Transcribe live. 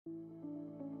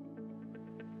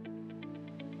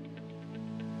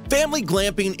Family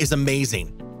glamping is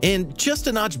amazing, and just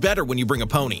a notch better when you bring a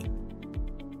pony.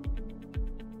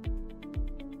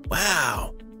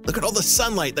 Wow, look at all the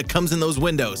sunlight that comes in those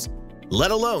windows, let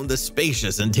alone the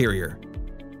spacious interior.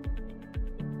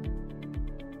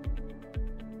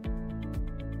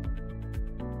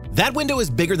 That window is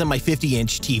bigger than my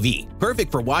 50-inch TV,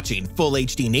 perfect for watching full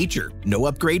HD nature, no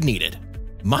upgrade needed.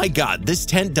 My God, this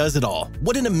tent does it all.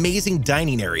 What an amazing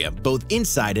dining area, both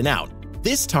inside and out.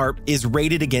 This tarp is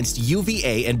rated against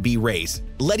UVA and B rays,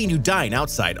 letting you dine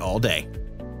outside all day.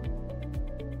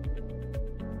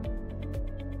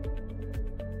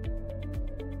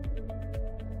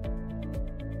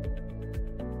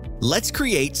 Let's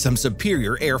create some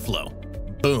superior airflow.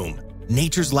 Boom,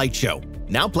 nature's light show,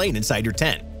 now playing inside your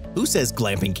tent. Who says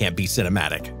glamping can't be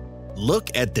cinematic? Look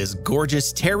at this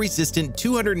gorgeous tear-resistant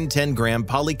 210-gram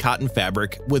poly cotton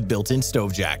fabric with built-in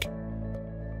stove jack.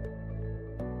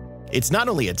 It's not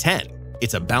only a tent,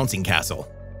 it's a bouncing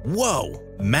castle. Whoa,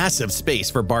 massive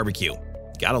space for barbecue.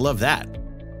 Gotta love that.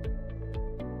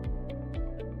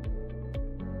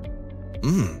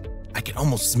 I can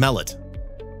almost smell it.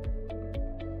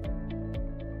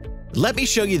 Let me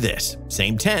show you this.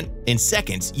 Same tent. In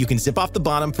seconds, you can zip off the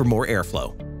bottom for more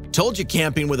airflow. Told you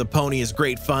camping with a pony is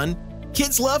great fun.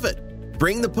 Kids love it.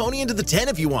 Bring the pony into the tent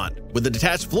if you want. With a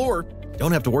detached floor,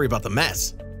 don't have to worry about the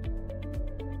mess.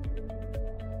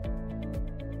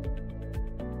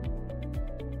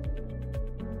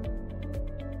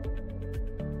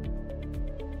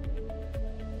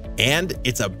 And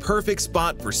it's a perfect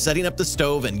spot for setting up the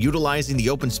stove and utilizing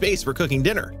the open space for cooking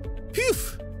dinner. Phew!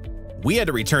 We had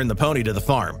to return the pony to the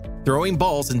farm. Throwing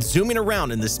balls and zooming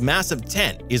around in this massive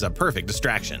tent is a perfect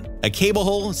distraction. A cable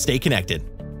hole, stay connected.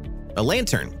 A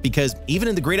lantern, because even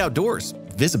in the great outdoors,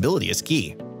 visibility is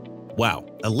key. Wow,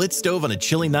 a lit stove on a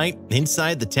chilly night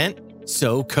inside the tent?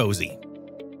 So cozy.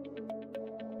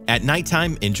 At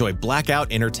nighttime, enjoy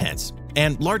blackout inner tents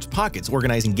and large pockets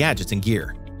organizing gadgets and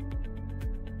gear.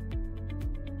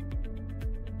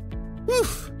 Whew,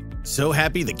 so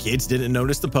happy the kids didn't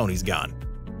notice the pony's gone.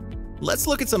 Let's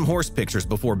look at some horse pictures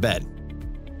before bed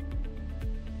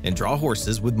and draw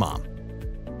horses with Mom.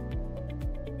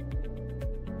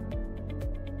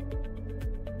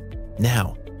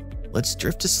 Now, let's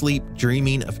drift to sleep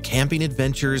dreaming of camping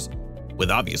adventures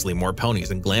with obviously more ponies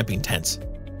and glamping tents.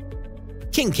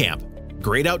 KingCamp,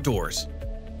 great outdoors,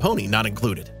 pony not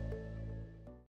included.